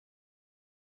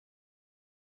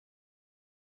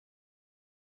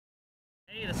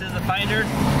Hey, this is the Finder,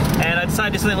 and I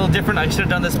decided to do something a little different. I should have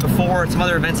done this before at some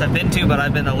other events I've been to, but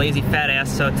I've been a lazy fat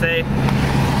ass. So today,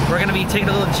 we're going to be taking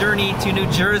a little journey to New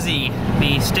Jersey,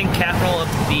 the stink capital of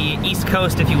the East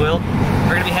Coast, if you will.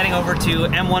 We're going to be heading over to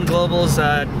M-1 Global's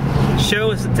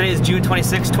show. Today is June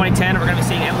 26, 2010. We're going to be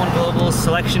seeing M-1 Global's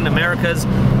Selection Americas,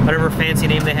 whatever fancy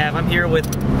name they have. I'm here with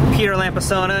Peter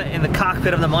Lampasona in the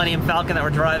cockpit of the Millennium Falcon that we're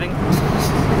driving.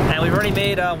 And we've already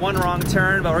made one wrong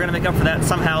turn, but we're going to make up for that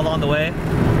somehow along the way.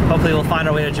 Hopefully we'll find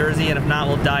our way to Jersey, and if not,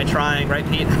 we'll die trying, right,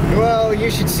 Pete? Well,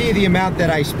 you should see the amount that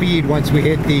I speed once we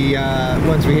hit the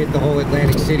whole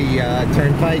Atlantic City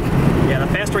turnpike. Yeah,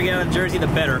 the faster we get out of Jersey, the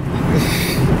better.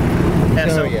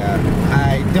 So yeah,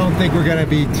 I don't think we're going to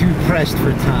be too pressed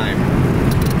for time.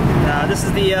 This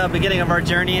is the beginning of our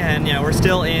journey, and we're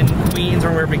still in Queens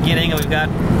where we're beginning, and we've got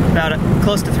about a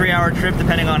close to 3-hour trip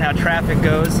depending on how traffic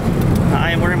goes.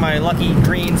 I am wearing my lucky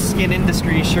green Skin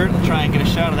Industry shirt. I'll try and get a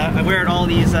shot of that. I wear it all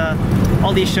these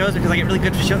shows because I get really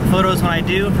good photos when I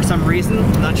do for some reason.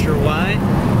 I'm not sure why.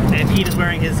 And Pete is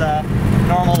wearing his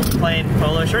normal plain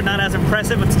polo shirt. Not as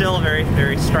impressive, but still very,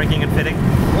 very striking and fitting.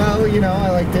 Well, I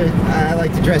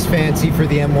like to dress fancy for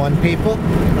the M1 people.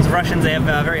 Those Russians, they have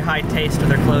very high taste with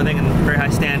their clothing and very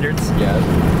high standards. Yeah.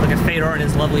 Look at Fedor and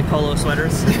his lovely polo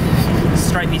sweaters.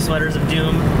 Stripy sweaters of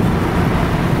doom.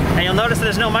 And you'll notice that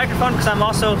there's no microphone because I'm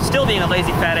also still being a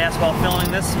lazy fat ass while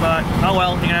filming this, but oh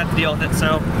well, you're gonna have to deal with it.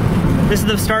 So this is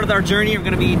the start of our journey. We're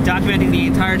gonna be documenting the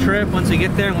entire trip once we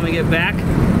get there and when we get back.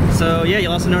 So yeah,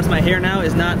 you'll also notice my hair now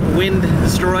is not wind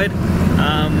destroyed,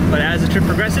 but as the trip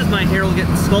progresses, my hair will get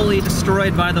slowly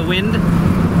destroyed by the wind.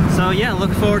 So yeah,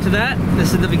 look forward to that.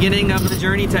 This is the beginning of the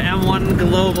journey to M1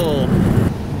 Global.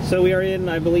 So we are in,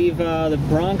 I believe, the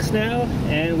Bronx now,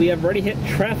 and we have already hit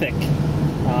traffic.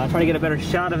 Try to get a better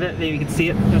shot of it. Maybe you can see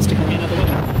it. I'll stick my hand out the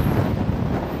window.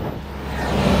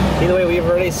 Either way, we've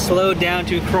already slowed down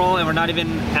to a crawl, and we're not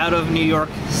even out of New York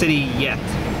City yet.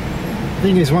 The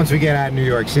thing is, once we get out of New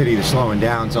York City, the slowing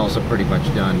down is also pretty much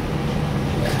done.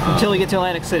 Until we get to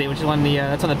Atlantic City, which is when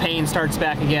that's when the pain starts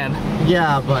back again.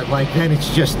 Yeah, but like then it's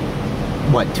just,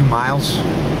 what, 2 miles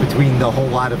between the whole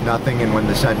lot of nothing and when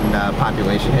the sudden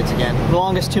population hits again? The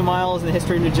longest 2 miles in the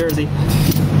history of New Jersey.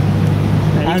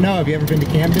 I don't know, have you ever been to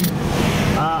Camden?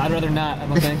 I'd rather not, I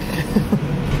don't think.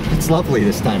 It's lovely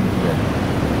this time of year.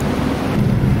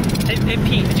 Hey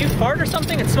Pete, did you fart or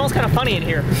something? It smells kind of funny in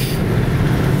here.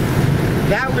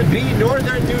 That would be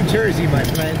northern New Jersey, my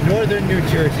friend. Northern New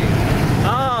Jersey.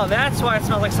 Oh, that's why it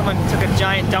smells like someone took a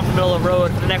giant dump in the middle of the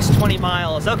road for the next 20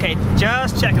 miles. Okay,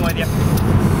 just checking with you.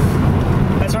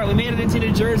 That's right, we made it into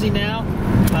New Jersey now.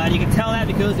 You can tell that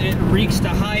because it reeks to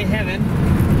high heaven.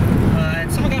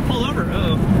 And someone got pulled over.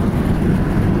 Oh,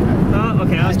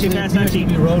 okay, I was too fast. Not cheap.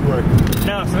 Road work.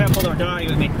 No, someone got pulled over. Don't argue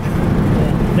with me.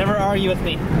 Never argue with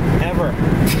me. Ever.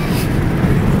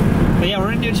 But yeah,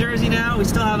 we're in New Jersey now. We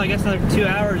still have, I guess, another 2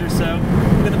 hours or so.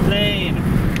 Look at the plane.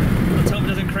 Let's hope it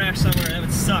doesn't crash somewhere. That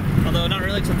would suck. Although not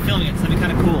really because I'm filming it, so that'd be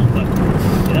kind of cool. But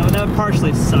yeah, that would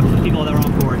partially suck for the people that were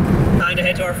on board. Time to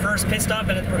head to our first pit stop,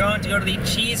 and we're going to go to the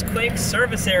Cheesequake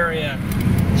service area.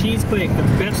 Cheesequake, the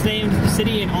best named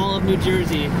city in all of New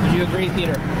Jersey. Would you agree,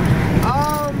 Peter?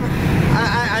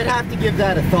 I'd have to give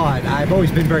that a thought. I've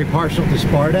always been very partial to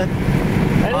Sparta.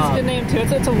 That is a good name too.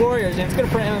 It's a Warriors name. It's good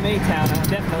for an MMA town,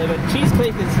 definitely. But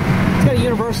Cheesequake it's got a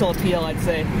universal appeal, I'd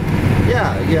say.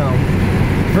 Yeah,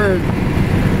 for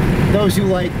those who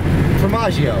like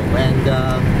formaggio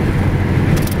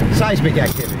and seismic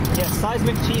activity. Yeah,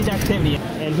 seismic cheese activity.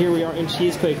 And here we are in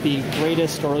Cheesequake, the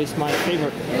greatest, or at least my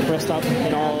favorite rest stop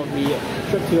in all of the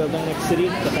trip to Atlantic City,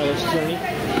 the Perilous journey.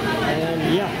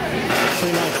 And yeah,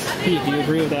 pretty nice. Pete, do you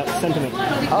agree with that sentiment?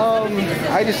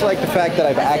 I just like the fact that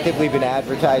I've actively been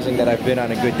advertising that I've been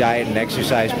on a good diet and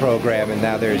exercise program, and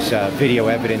now there's video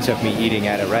evidence of me eating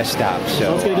at a rest stop.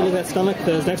 So let's get a good look at that stomach,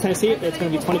 because next time I see it, it's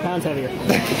going to be 20 pounds heavier.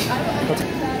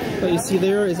 What you see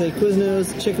there is a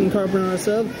Quiznos chicken carbonara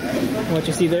sub. And what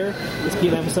you see there is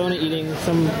Peter Lampasona eating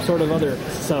some sort of other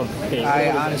sub. Okay,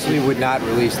 I honestly would not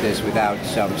release this without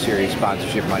some serious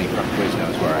sponsorship money from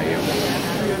Quiznos where I am.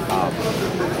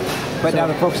 But now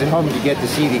the folks at home, you get to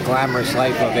see the glamorous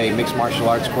life of a mixed martial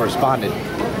arts correspondent.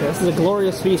 This is a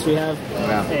glorious feast. We have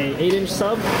a 8-inch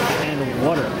sub and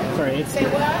water. Sorry, it's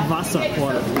Vasa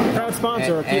water. Proud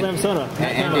sponsor of Peter Lampasona.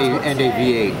 And a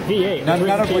V8. V8.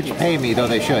 None of which pay me, though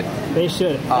they should. They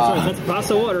should. That's right. That's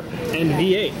Vasa water and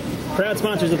V8. Proud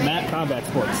sponsors of Matt Combat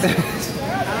Sports.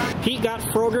 Pete got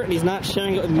Froger and he's not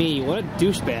sharing it with me. What a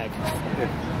douchebag.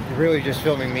 You're really just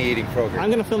filming me eating Froger. I'm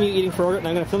going to film you eating Froger, and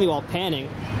I'm going to film you while panning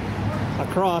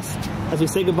across as we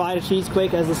say goodbye to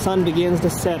Cheesequake as the sun begins to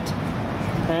set.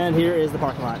 And here is the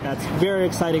parking lot. That's very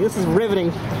exciting. This is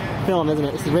riveting film, isn't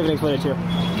it? This is riveting footage here.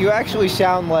 You actually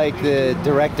sound like the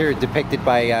director depicted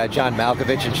by John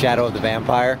Malkovich in Shadow of the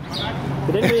Vampire.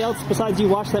 Did anybody else besides you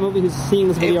watch that movie who's seeing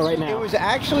this video right now? It was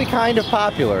actually kind of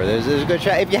popular. There's a good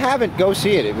shot. If you haven't, go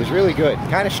see it. It was really good.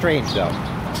 Kind of strange, though.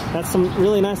 That's some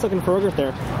really nice looking Frogurt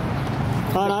there.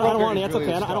 No, I don't want any. That's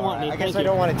okay. I don't want any. I guess I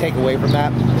don't want to take away from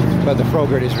that, but the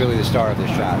Frogurt is really the star of this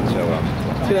shot.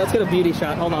 So let's get a beauty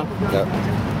shot. Hold on. Yep.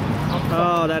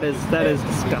 Oh, that is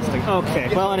disgusting.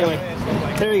 Okay, well anyway,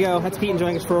 there you go. That's Pete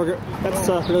enjoying his Frogurt. That's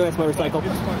a really nice motorcycle.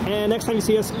 And next time you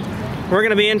see us, we're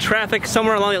going to be in traffic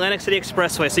somewhere along the Atlantic City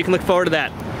Expressway, so you can look forward to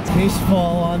that. Tasteful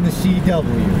on the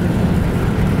CW.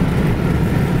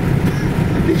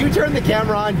 Did you turn the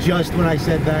camera on just when I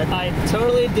said that? I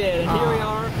totally did. And here we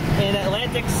are in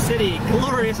Atlantic City,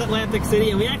 glorious Atlantic City,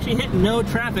 and we actually hit no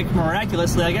traffic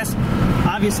miraculously. I guess,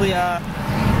 obviously,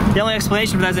 the only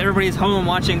explanation for that is that everybody's home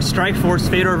watching Strikeforce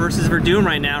Fedor versus Verdun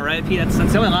right now, right, Pete? That's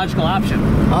the only logical option.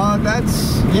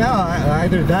 Yeah,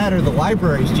 either that or the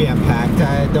library's jam-packed.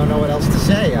 I don't know what else to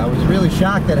say. I was really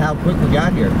shocked at how quick we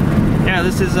got here. Yeah,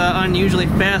 this is unusually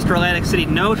fast for Atlantic City.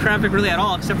 No traffic really at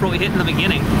all, except for what we hit in the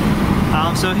beginning.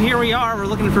 So here we are, we're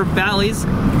looking for Bally's,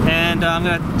 and I'm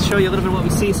going to show you a little bit of what we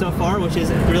see so far, which is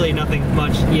really nothing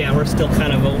much. Yeah, we're still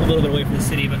kind of a little bit away from the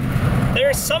city, but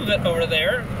there's some of it over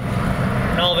there.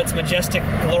 All of its majestic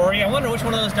glory. I wonder which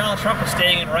one of those Donald Trump is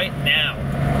staying in right now.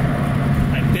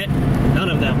 I bet none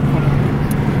of them.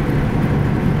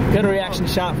 Good reaction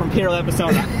shot from Peter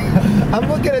Lampasona. I'm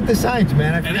looking at the signs,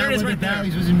 man. I forgot where the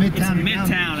Bally's was in Midtown. It's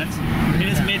Midtown. It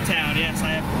is Midtown, yes. I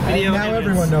have video now evidence.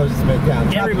 Everyone knows it's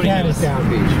Midtown. Everybody knows. Down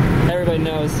Beach. Everybody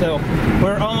knows. So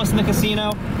we're almost in the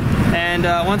casino, and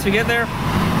once we get there,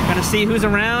 we're going to see who's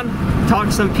around, talk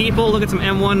to some people, look at some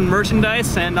M-1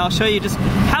 merchandise, and I'll show you just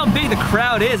how big the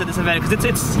crowd is at this event, because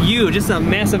it's huge. It's a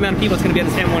massive amount of people that's going to be at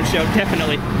this M-1 show,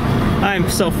 definitely.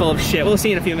 I'm so full of shit. We'll see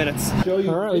you in a few minutes.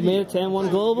 Alright, we made it to M1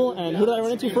 Global, and who did I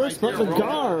run into first? But the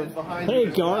Garv. Hey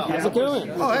Garv, how's it going?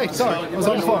 Oh, hey, sorry. I was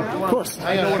on the phone. Of course.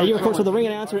 You, of course, are the ring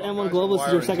announcer at M1 Global. This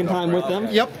is your second time with them?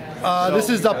 Yep. This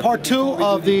is part 2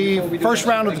 of the first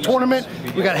round of the tournament.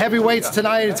 We got heavyweights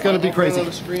tonight. It's going to be crazy.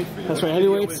 That's right,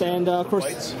 heavyweights, and of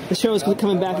course, the show is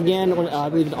coming back again, I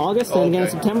believe in August, and again in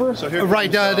September.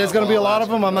 Right, there's going to be a lot of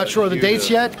them. I'm not sure of the dates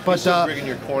yet, but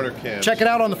check it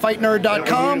out on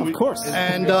thefightnerd.com. Of course.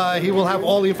 And he will have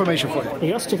all the information for you.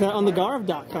 You also check it out on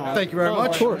thegarv.com. Thank you very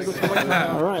much. Of course.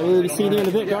 All right, we'll be seeing you in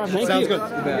a bit, Garv. Thank Sounds you. good.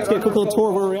 Let's get a quick little tour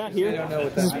of where we're at here.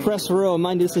 This is Press Row.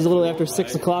 Mind you, this is a little after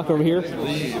 6 o'clock over here.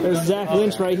 There's Zach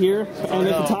Lynch right here, and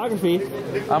the photography.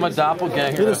 I'm a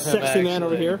doppelganger. Look at this sexy man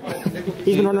over here.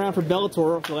 He's been running around for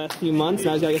Bellator for the last few months.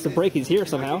 Now he's got to get some break. He's here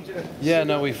somehow. Yeah,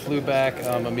 no, we flew back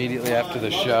immediately after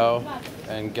the show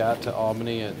and got to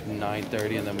Albany at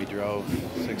 9:30, and then we drove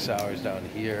 6 hours down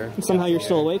here. And somehow you're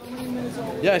still awake?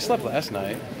 Yeah, I slept last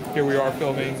night. Here we are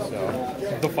filming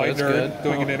The Fight Nerd,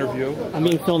 doing an interview. I'm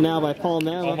being filmed now by Paul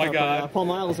Miles. Oh my God. Paul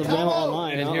Miles of Now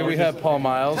Online. And here we have Paul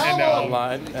Miles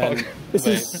online. And this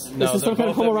is some kind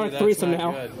of homoerotic threesome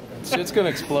now. Shit's gonna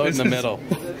explode in the middle.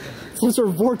 Some sort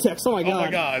of vortex. Oh my God. Oh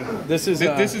my God. This is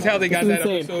how they got that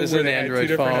episode. This is an Android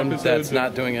phone that's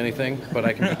not doing anything, but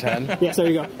I can pretend. Yes, there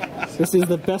you go. This is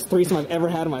the best threesome I've ever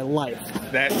had in my life.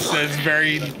 That says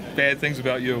very bad things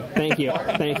about you. Thank you.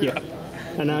 Thank you.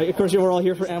 And of course, we're all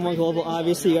here for M1 Global.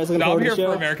 Obviously, you guys are looking forward to the show. I'm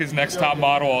here for America's Next Top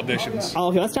Model auditions. Oh,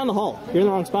 okay, that's down the hall. You're in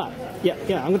the wrong spot. Yeah, I'm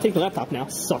gonna take the laptop now,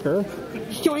 sucker.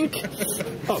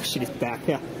 Yoink. Oh shit, he's back.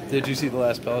 Yeah. Did you see the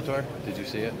last Bellator? Did you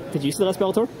see it? Did you see the last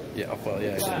Bellator? Yeah. Well,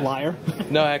 yeah. I did. Liar.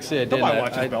 No, actually, I didn't. Nobody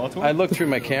watches Bellator. I looked through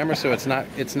my camera, so it's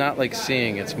not like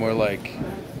seeing. It's more like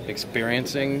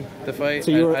experiencing the fight.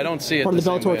 So you were I don't see it part of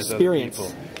the same Bellator way as other experience.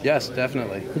 people. Yes,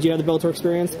 definitely. Did you have the Bellator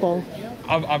experience, Paul?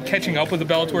 I'm catching up with the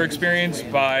Bellator experience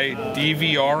by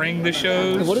DVRing the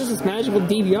shows. What is this magical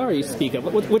DVR you speak of?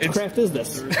 Which craft is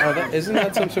this? Oh, isn't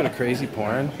that some sort of crazy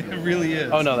porn? It really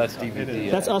is. Oh no, that's DVD.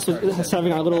 That's us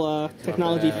having our little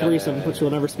technology threesome, which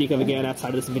we'll never speak of again outside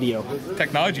of this video.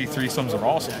 Technology threesomes are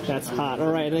awesome. That's hot.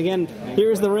 All right, and again,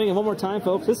 here's the ring. And one more time,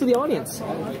 folks, this is the audience.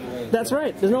 That's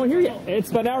right. There's no one here yet.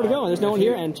 It's about an hour to go, and there's no one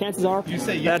here, and chances are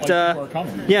that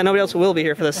yeah, nobody else will be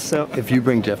here for this. So if you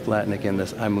bring Jeff Blatnick in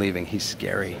this, I'm leaving. He's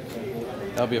scary.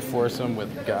 That'll be a foursome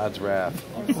with God's wrath.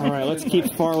 All right, let's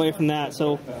keep far away from that.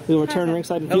 So we'll return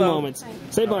ringside in a few moments.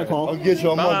 Say bye, Paul. I'll get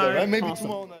you on Monday, right? Maybe Awesome.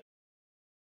 tomorrow night.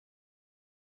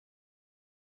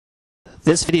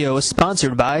 This video is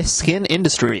sponsored by Skin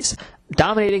Industries,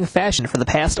 dominating fashion for the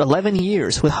past 11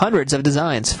 years with hundreds of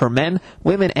designs for men,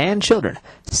 women, and children.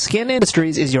 Skin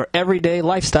Industries is your everyday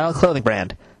lifestyle clothing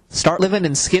brand. Start living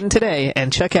in skin today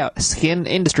and check out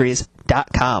skinindustries.com.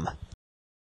 skinindustries.com.